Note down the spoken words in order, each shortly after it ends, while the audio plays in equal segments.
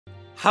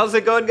How's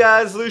it going,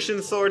 guys?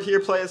 Lucian Sword here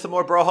playing some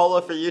more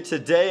Brawlhalla for you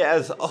today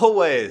as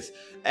always.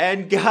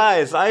 And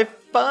guys, I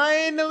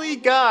finally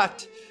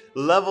got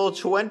level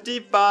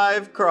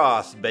 25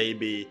 cross,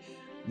 baby.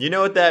 You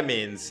know what that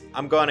means.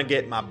 I'm gonna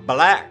get my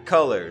black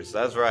colors.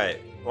 That's right.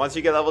 Once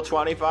you get level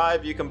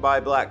 25, you can buy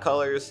black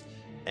colors.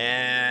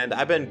 And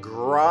I've been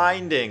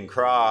grinding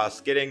cross,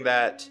 getting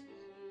that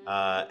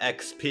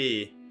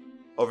XP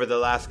over the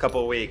last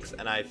couple weeks,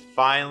 and I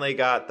finally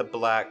got the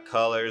black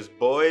colors,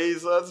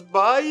 boys. Let's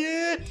buy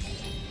it.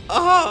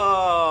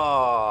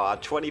 Oh,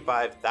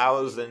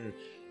 25,000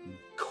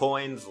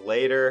 coins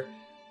later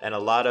and a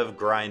lot of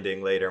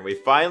grinding later, and we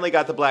finally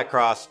got the black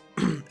cross.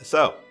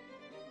 So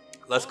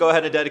let's go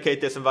ahead and dedicate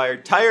this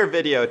entire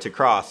video to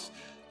cross,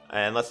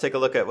 and let's take a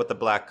look at what the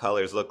black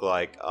colors look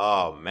like.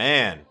 Oh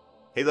man,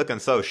 he's looking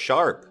so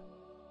sharp.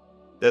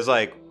 There's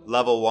like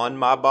level 1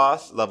 mob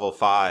boss, level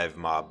 5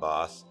 mob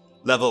boss,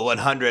 level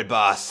 100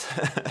 boss.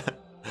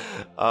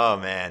 Oh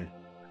man,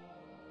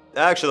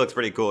 that actually looks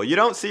pretty cool. You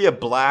don't see a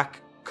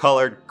black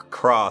colored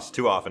cross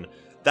too often.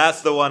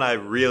 That's the one I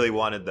really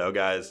wanted though,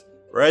 guys.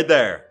 Right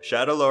there,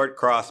 Shadow Lord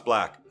cross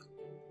black.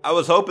 I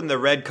was hoping the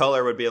red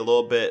color would be a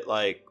little bit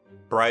like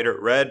brighter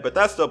red, but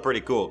that's still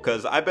pretty cool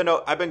because I've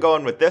been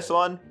going with this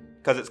one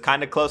because it's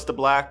kind of close to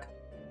black,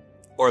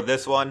 or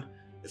this one.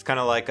 It's kind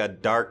of like a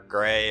dark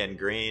gray and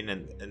green,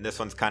 and this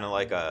one's kind of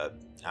like a,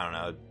 I don't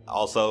know,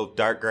 also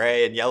dark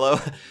gray and yellow.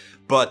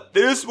 But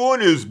this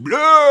one is black.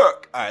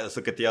 All right, let's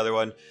look at the other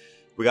one.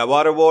 We got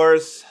Water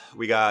Wars.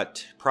 We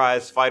got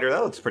Prize Fighter.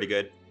 That looks pretty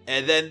good.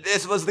 And then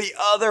this was the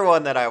other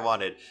one that I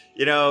wanted.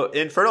 You know,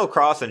 Infernal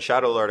Cross and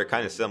Shadow Lord are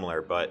kind of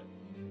similar, but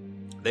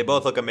they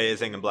both look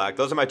amazing in black.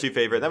 Those are my two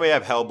favorite. Then we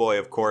have Hellboy,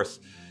 of course.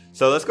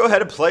 So let's go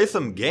ahead and play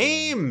some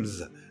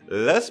games.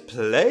 Let's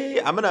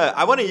play. I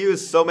want to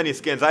use so many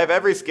skins. I have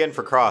every skin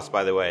for cross,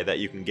 by the way, that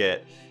you can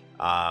get.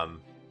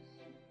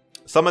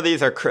 Some of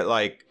these are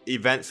like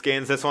event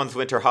skins. This one's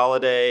Winter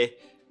Holiday.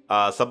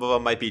 Some of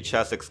them might be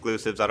chest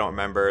exclusives. I don't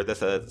remember.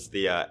 This is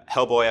the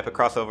Hellboy Epic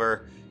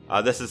Crossover.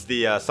 This is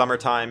the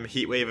Summertime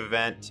Heatwave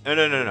event.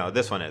 No.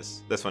 This one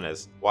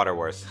is Water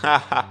Wars.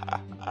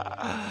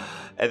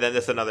 And then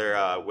this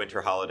another Winter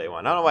Holiday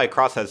one. I don't know why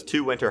Cross has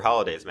 2 Winter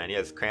Holidays, man. He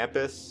has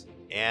Krampus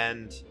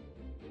and...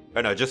 Oh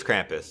no, just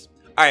Krampus.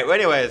 Alright, well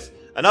anyways,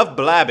 enough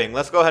blabbing.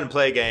 Let's go ahead and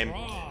play a game.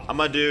 I'm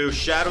gonna do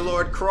Shadow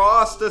Lord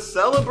Cross to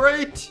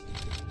celebrate.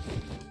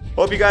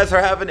 Hope you guys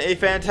are having a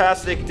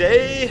fantastic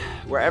day,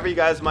 wherever you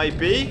guys might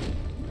be.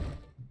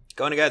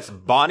 Going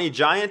against Bonnie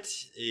Giant,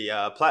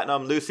 the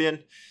Platinum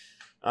Lucian.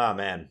 Oh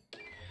man.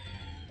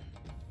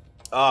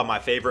 Oh, my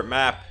favorite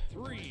map.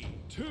 3,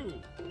 2,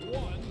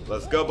 1.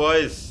 Let's go,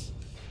 boys.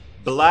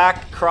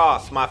 Black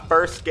Cross, my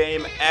first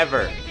game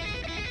ever.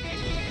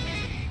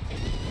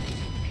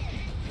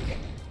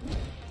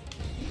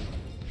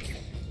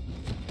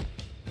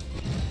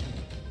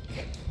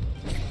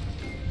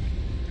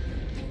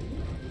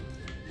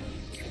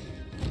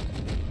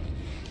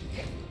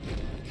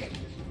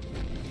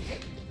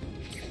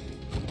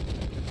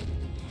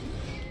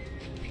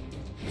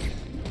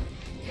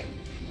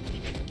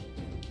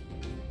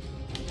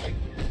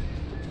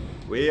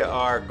 We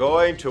are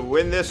going to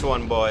win this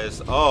one,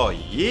 boys. Oh,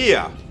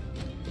 yeah.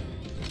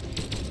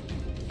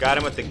 Got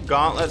him with the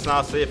gauntlets. Now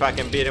I'll see if I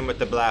can beat him with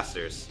the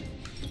blasters.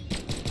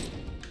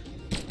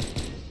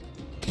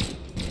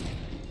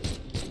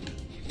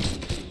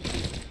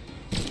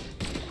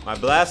 My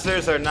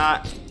blasters are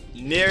not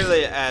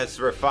nearly as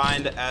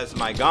refined as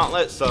my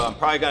gauntlets, so I'm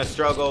probably going to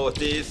struggle with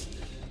these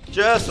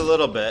just a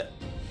little bit.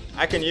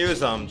 I can use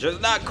them, just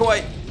not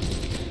quite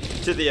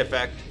to the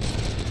effect.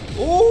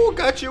 Ooh,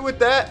 got you with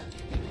that.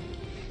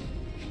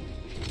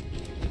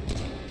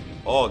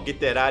 Oh, get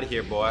that out of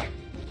here, boy.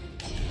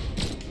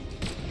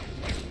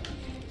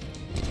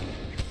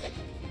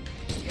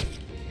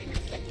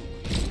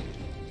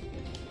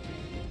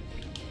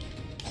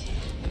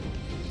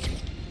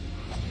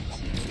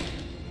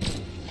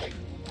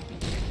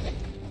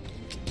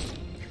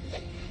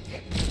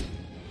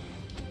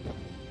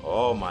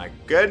 Oh my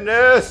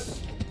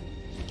goodness.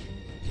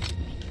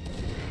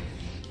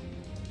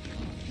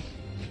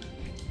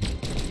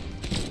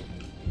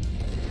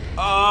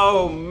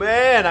 Oh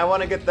man, I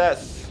want to get that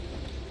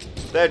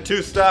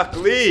 2-stock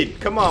lead.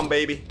 Come on,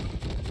 baby.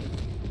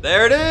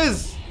 There it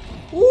is.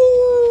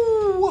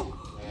 Woo!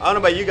 I don't know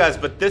about you guys,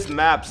 but this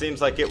map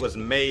seems like it was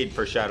made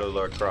for Shadow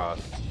Lord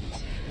Cross.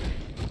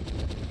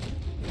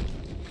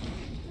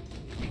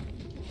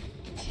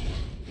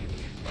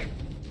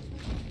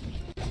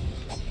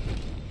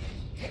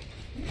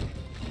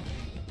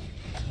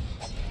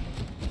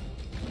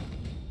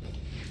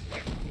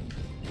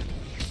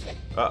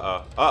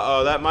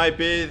 Uh-oh, that might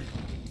be...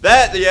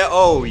 That, yeah,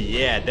 oh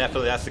yeah,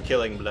 definitely that's the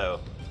killing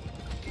blow.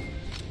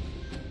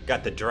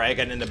 Got the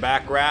dragon in the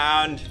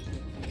background.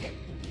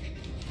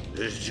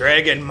 This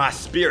dragon, my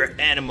spirit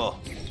animal.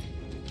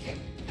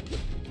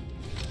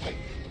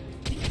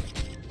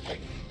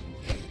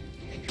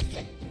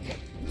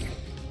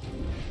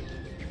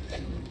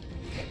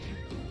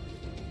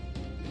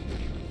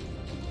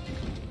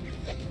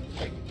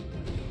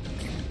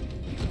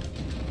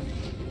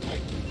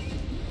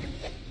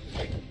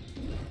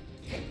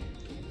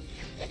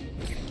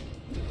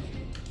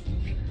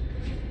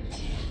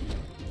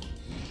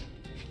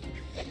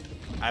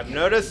 I've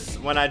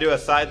noticed when I do a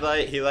side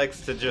light, he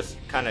likes to just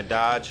kind of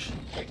dodge,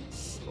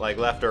 like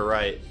left or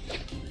right.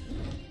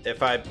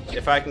 If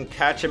I can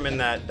catch him in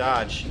that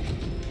dodge.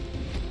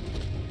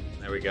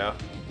 There we go.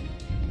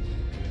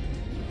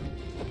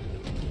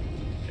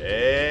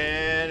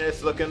 And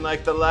it's looking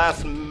like the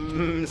last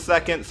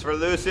seconds for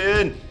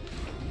Lucian.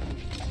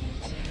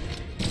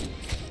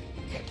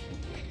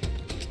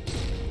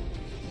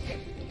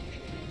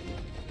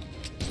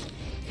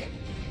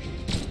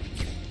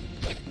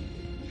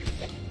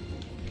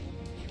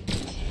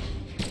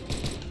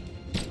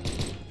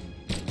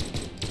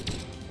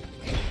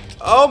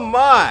 Oh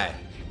my!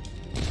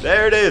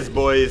 There it is,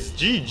 boys.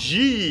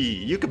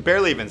 GG! You could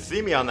barely even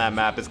see me on that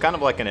map. It's kind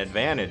of like an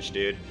advantage,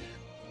 dude.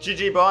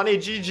 GG, Bonnie,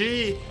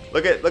 GG!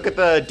 Look at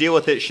the deal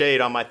with it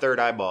shade on my third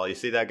eyeball. You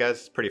see that, guys?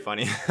 It's pretty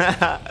funny.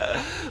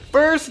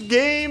 First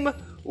game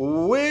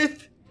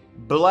with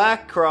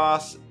Black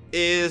Cross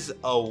is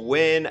a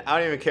win. I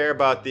don't even care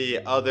about the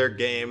other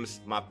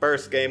games. My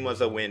first game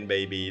was a win,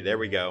 baby. There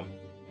we go.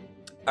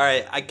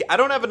 Alright, I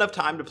don't have enough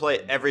time to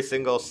play every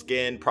single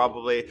skin,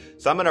 probably,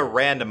 so I'm going to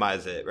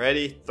randomize it.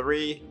 Ready?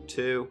 3,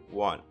 2,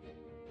 1.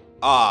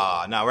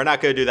 Ah, no, we're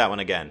not going to do that one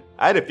again.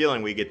 I had a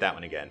feeling we'd get that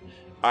one again.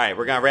 Alright,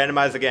 we're going to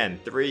randomize again.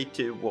 3,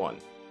 2, 1.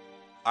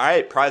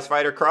 Alright, Prize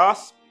Fighter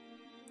Cross.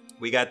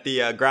 We got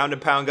the ground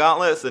and pound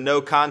gauntlets, the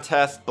no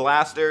contest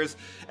blasters,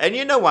 and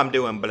you know I'm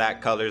doing black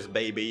colors,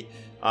 baby.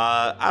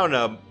 I don't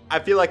know. I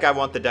feel like I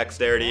want the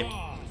dexterity.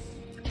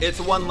 It's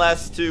one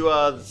less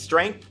to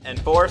strength and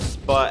force,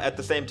 but at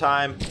the same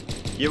time,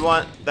 you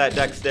want that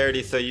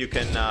dexterity so you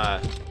can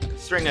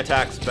string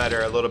attacks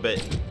better, a little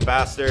bit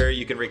faster.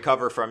 You can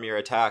recover from your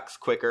attacks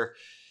quicker.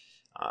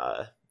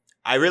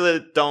 I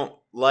really don't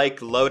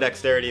like low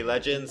dexterity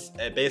legends.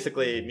 It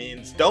basically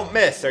means don't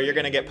miss or you're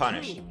going to get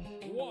punished.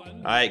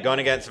 Alright, going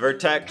against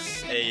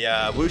Vertex, a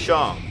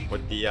Wushong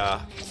with the, I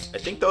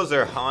think those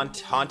are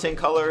haunting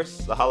colors,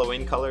 the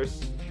Halloween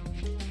colors.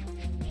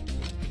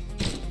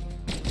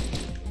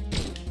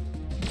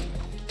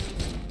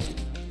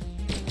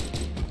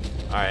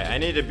 Alright, I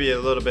need to be a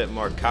little bit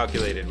more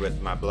calculated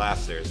with my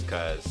blasters,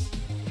 because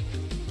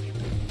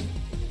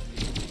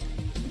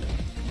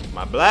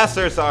my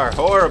blasters are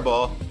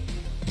horrible.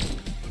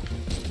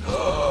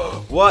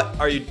 What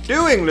are you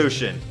doing,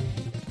 Lucian?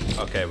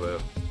 Okay, Woo.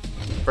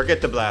 Forget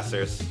the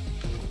blasters.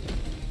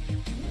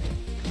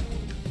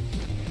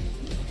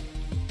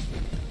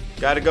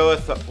 Gotta go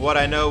with what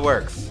I know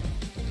works.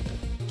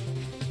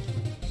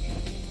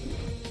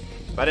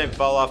 If I didn't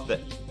fall off the...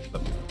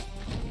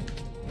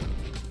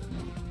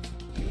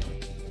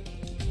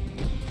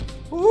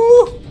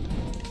 Woo!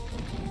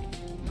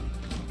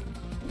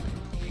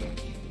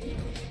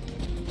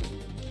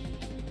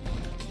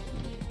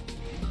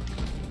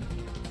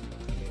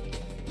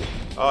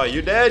 Oh,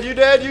 you dead, you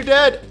dead, you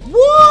dead!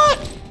 What?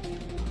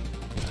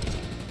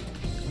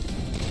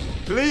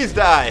 Please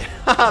die.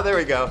 There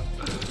we go.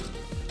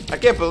 I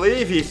can't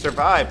believe he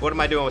survived. What am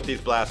I doing with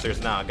these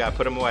blasters now? I gotta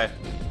put them away.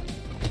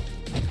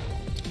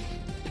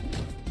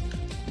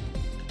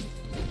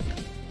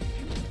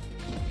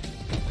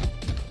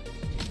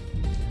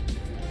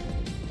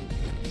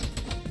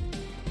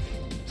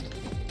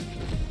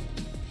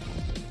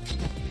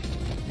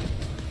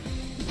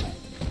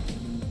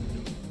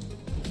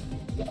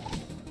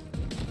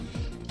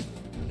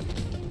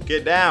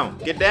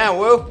 Get down,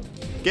 Woo.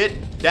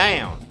 Get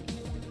down.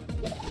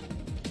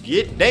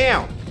 Get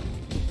down.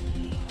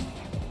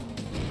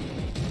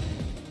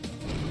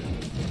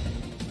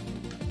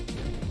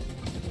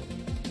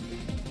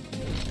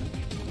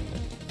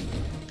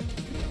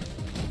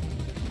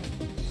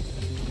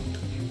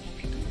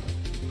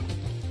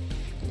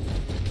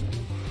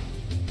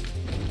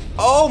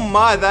 Oh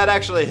my, that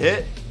actually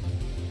hit.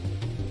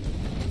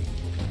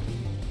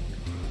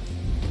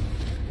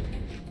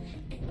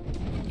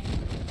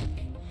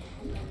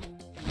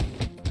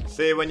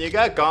 See, when you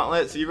got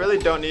gauntlets, you really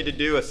don't need to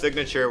do a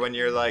signature when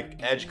you're like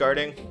edge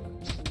guarding.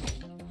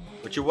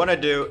 What you want to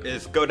do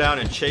is go down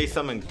and chase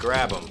them and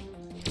grab them.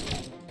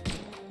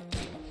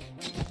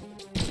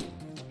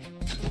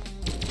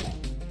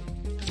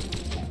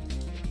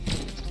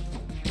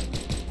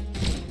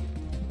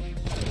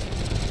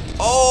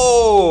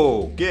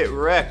 Oh, get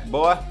wrecked,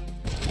 boy.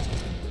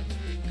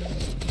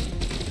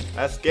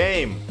 That's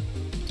game.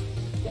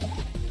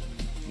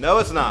 No,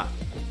 it's not.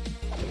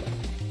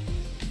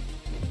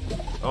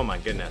 Oh my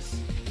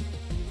goodness.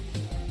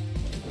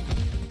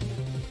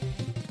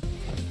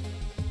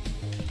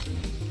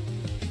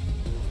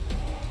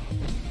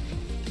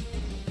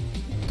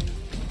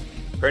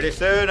 Pretty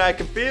soon I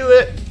can feel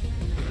it.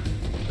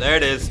 There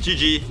it is.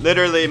 GG.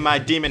 Literally my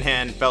demon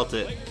hand felt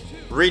it.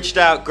 Reached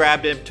out,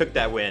 grabbed him, took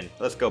that win.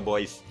 Let's go,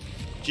 boys.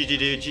 GG,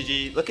 dude.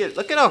 GG. Look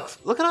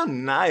at how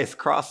nice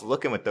Cross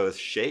looking with those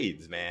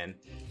shades, man.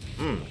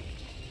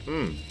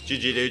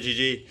 GG, dude.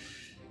 GG.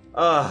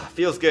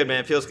 Feels good,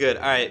 man. Feels good.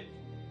 All right.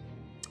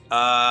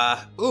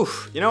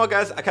 You know what,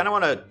 guys? I kind of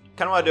want to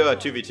do a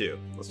 2v2.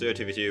 Let's do a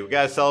 2v2. We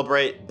gotta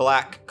celebrate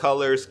Black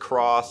Colors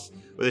Cross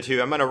with a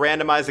 2. I'm gonna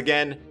randomize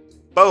again.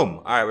 Boom.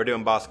 All right, we're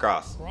doing Boss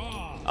Cross.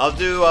 I'll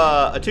do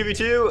a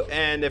 2v2,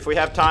 and if we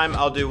have time,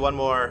 I'll do one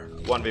more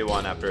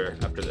 1v1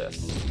 after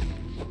this.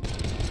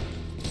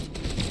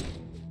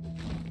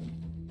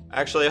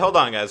 Actually, hold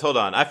on, guys. Hold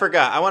on. I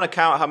forgot. I want to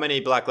count how many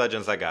Black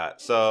Legends I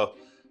got. So,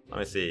 let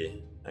me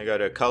see. I go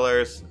to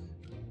colors.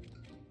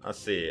 Let's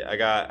see. I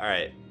got, all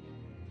right.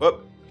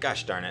 Whoop.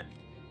 Gosh darn it.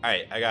 All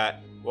right. I got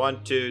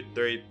 1, 2,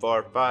 3,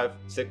 4, 5,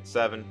 6,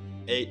 7,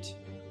 8,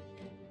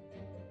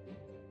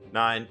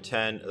 9,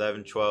 10,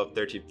 11, 12,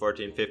 13,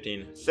 14,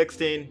 15,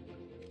 16,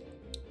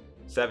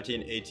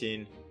 17,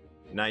 18,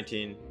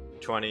 19,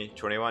 20,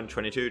 21,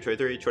 22,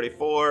 23,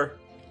 24,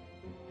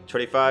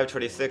 25,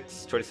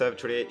 26, 27,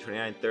 28,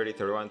 29, 30,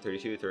 31,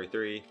 32,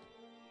 33,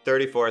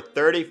 34,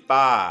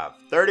 35.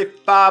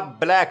 35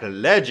 Black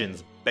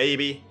Legends,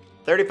 baby.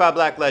 35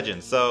 Black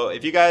Legends. So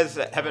if you guys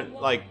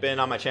haven't like been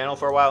on my channel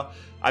for a while,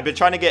 I've been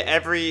trying to get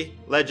every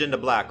legend to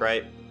black,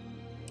 right?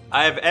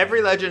 I have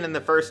every legend in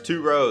the first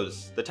 2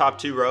 rows, the top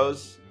 2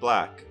 rows,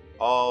 black.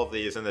 All of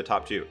these in the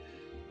top 2.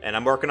 And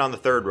I'm working on the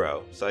 3rd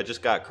row, so I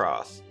just got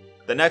cross.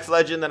 The next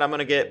legend that I'm going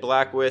to get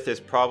black with is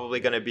probably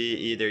going to be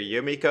either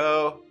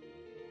Yumiko,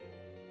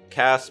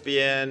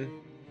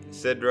 Caspian,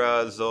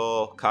 Sidra,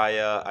 Zul,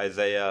 Kaya,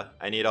 Isaiah.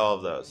 I need all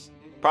of those.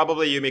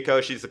 Probably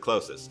Yumiko, she's the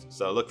closest.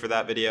 So look for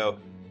that video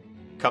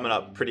coming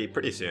up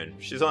pretty soon.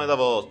 She's only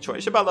level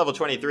 20, she's about level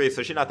 23,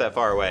 so she's not that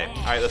far away.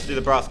 Alright, let's do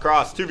the Cross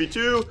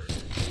 2v2.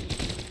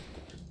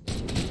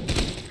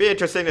 Be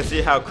interesting to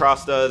see how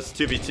Cross does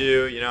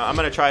 2v2. You know, I'm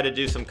going to try to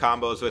do some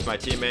combos with my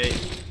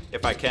teammate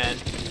if I can.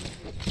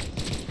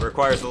 It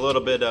requires a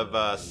little bit of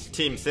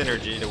team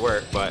synergy to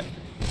work, but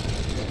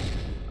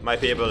I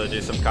might be able to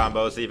do some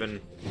combos even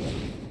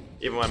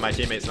when my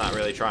teammate's not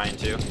really trying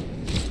to.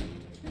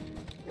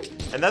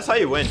 And that's how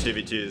you win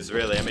 2v2s,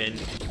 really. I mean,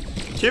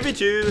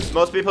 2v2s,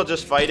 most people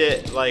just fight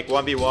it like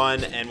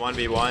 1v1 and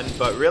 1v1,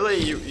 but really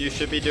you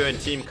should be doing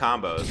team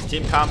combos.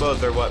 Team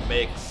combos are what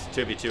makes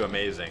 2v2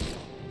 amazing.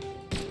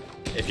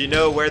 If you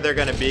know where they're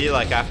gonna be,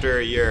 like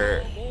after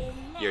your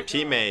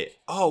teammate.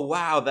 Oh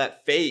wow,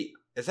 that Fate.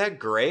 Is that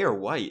gray or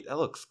white? That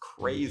looks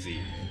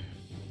crazy.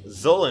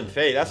 Zul and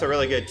Fate, that's a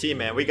really good team,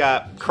 man. We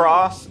got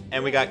Cross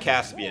and we got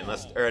Caspian.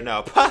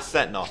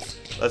 Sentinel.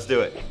 Let's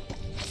do it.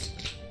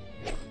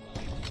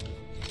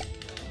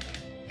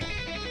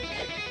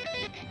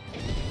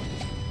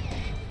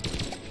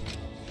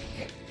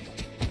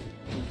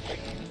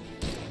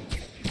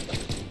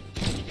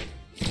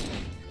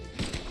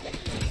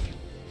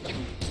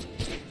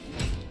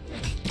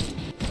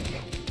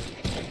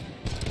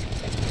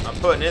 I'm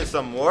putting in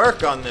some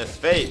work on this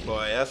Fate,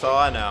 boy. That's all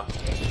I know.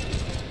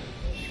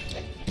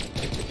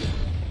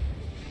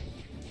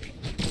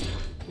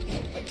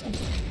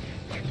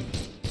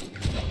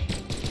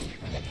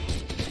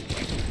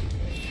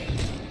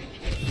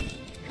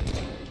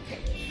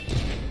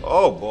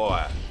 Oh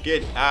boy,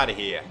 get out of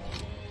here.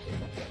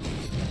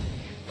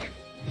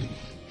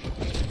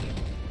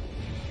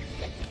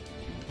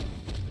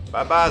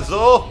 Bye-bye,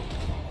 Zul.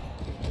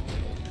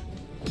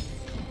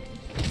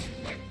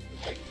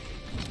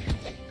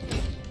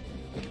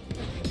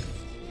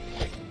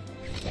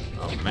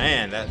 Oh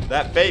man,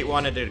 that Fate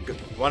wanted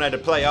to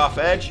play off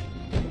edge.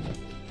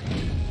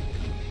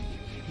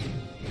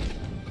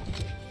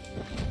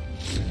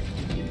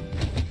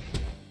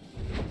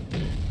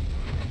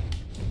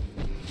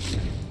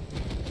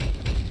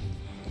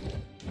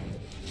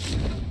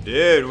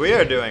 Dude, we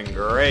are doing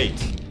great.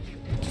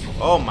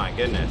 Oh my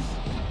goodness.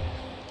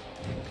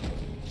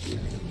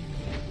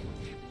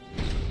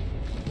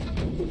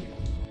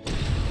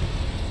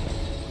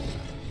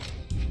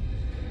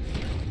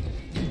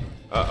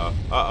 Uh-oh.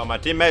 Uh-oh, my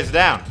teammate's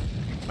down.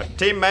 My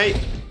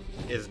teammate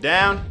is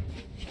down.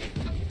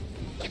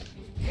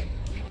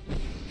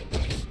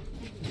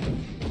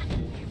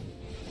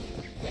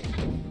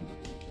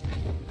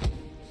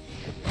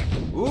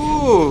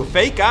 Ooh,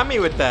 Fate got me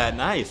with that.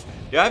 Nice.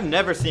 Yeah, I've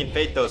never seen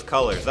Fate those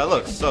colors. That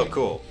looks so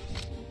cool.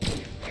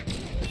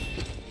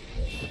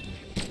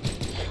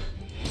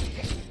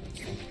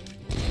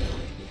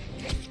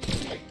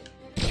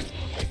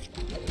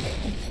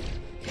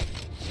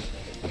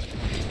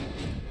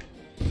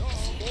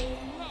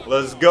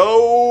 Let's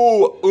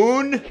go,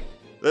 Un.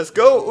 Let's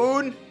go,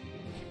 Un.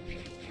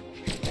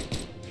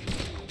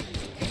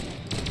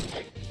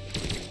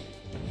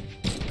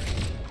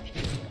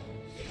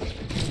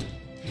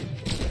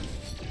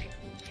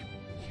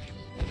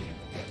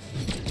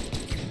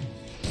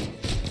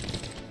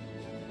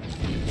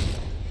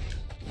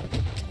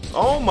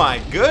 Oh my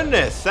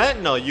goodness,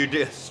 Sentinel, you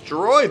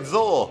destroyed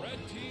Zul.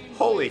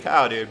 Holy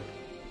cow, dude.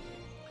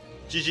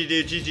 GG,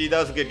 dude, GG, that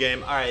was a good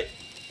game. Alright,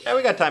 yeah,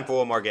 we got time for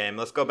one more game.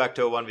 Let's go back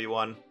to a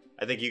 1v1.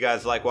 I think you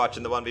guys like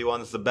watching the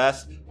 1v1s the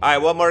best.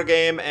 Alright, one more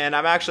game, and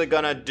I'm actually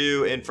gonna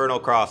do Infernal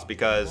Cross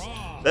because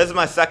this is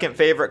my second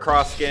favorite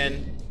Cross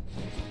skin.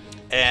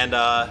 And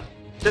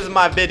this is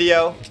my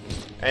video,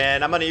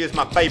 and I'm gonna use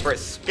my favorite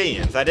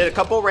skins. I did a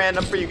couple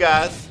random for you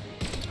guys,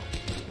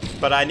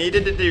 but I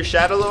needed to do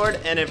Shadow Lord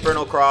and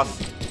Infernal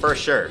Cross for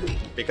sure,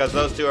 because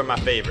those two are my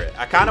favorite.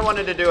 I kind of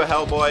wanted to do a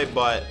Hellboy,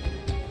 but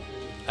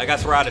I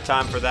guess we're out of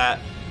time for that.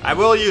 I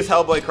will use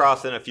Hellboy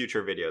Cross in a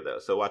future video though,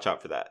 so watch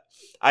out for that.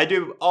 I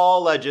do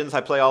all legends.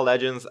 I play all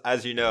legends,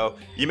 as you know.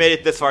 You made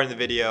it this far in the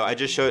video. I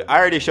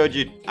already showed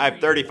you I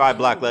have 35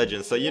 black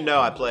legends, so you know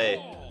I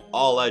play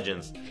all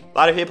legends. A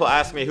lot of people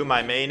ask me who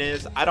my main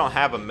is. I don't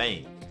have a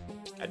main.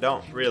 I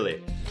don't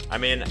really. I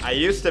mean, I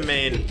used to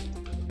main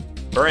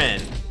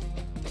Bryn,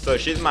 so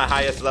she's my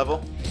highest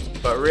level,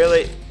 but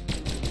really,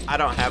 I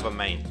don't have a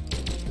main.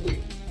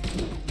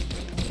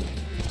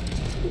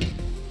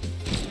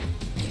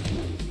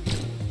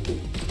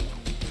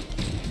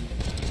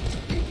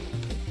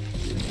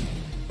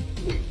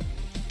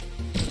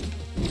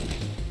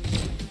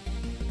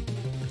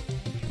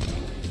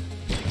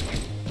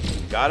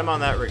 Got him on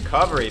that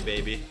recovery,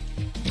 baby.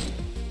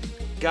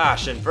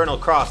 Gosh, Infernal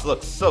Cross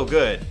looks so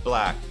good,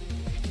 black.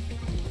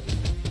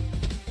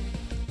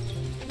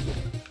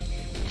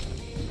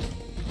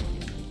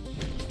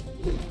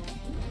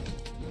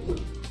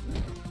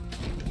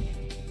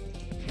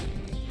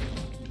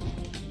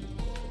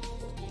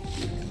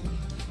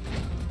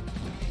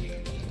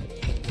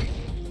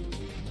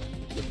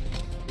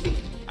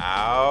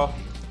 Ow.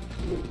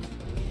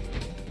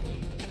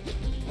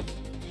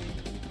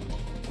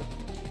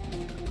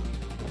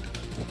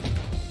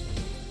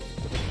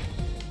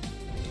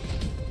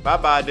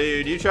 Bye-bye,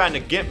 dude. You trying to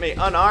get me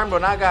unarmed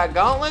when I got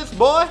gauntlets,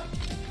 boy?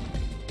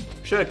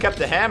 Should have kept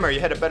the hammer. You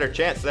had a better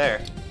chance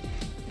there.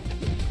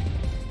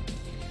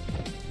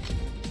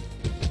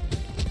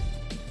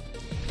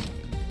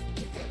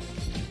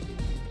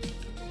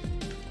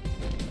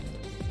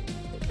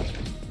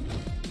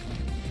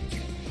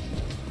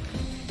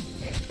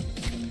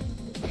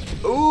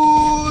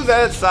 Ooh,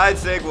 that side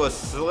sig was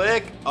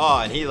slick.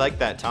 Oh, and he liked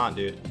that taunt,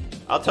 dude.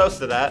 I'll toast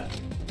to that.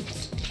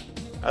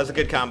 That was a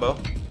good combo.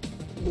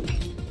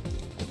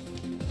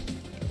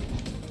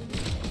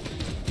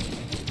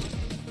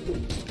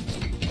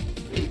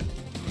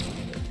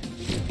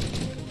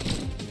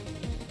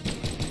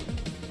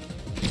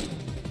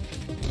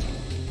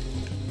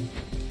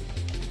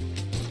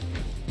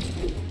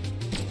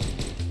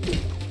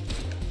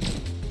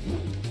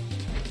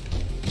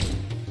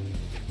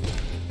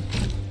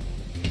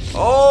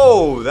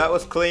 Oh, that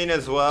was clean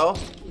as well.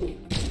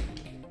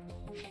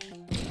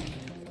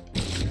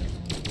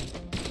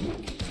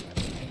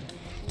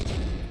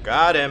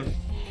 Got him.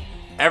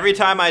 Every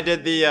time I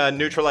did the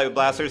neutral light with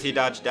blasters, he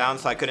dodged down,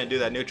 so I couldn't do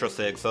that neutral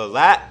sig. So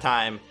that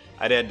time,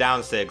 I did a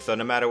down sig. So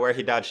no matter where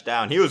he dodged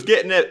down, he was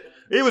getting it.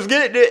 He was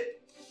getting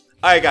it.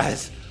 All right,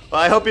 guys. Well,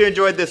 I hope you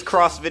enjoyed this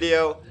cross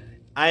video.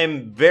 I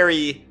am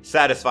very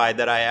satisfied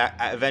that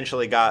I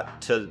eventually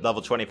got to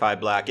level 25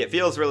 black. It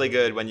feels really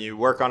good when you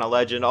work on a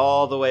legend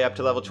all the way up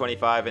to level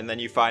 25 and then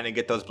you finally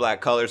get those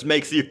black colors.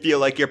 Makes you feel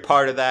like you're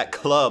part of that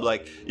club.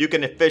 Like you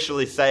can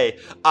officially say,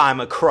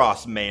 I'm a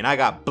cross main. I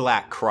got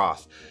black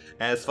cross.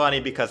 And it's funny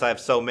because I have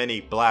so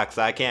many blacks.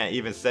 I can't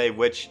even say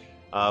which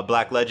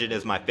black legend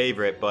is my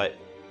favorite. But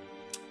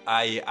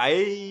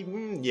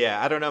yeah,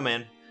 I don't know,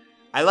 man.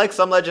 I like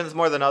some legends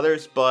more than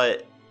others,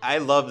 but I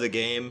love the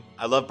game,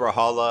 I love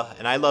Brawlhalla,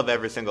 and I love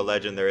every single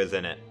legend there is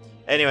in it.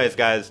 Anyways,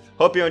 guys,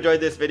 hope you enjoyed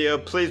this video.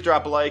 Please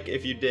drop a like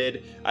if you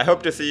did. I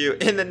hope to see you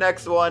in the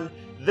next one.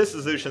 This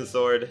is Lucian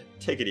Sword.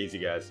 Take it easy,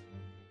 guys.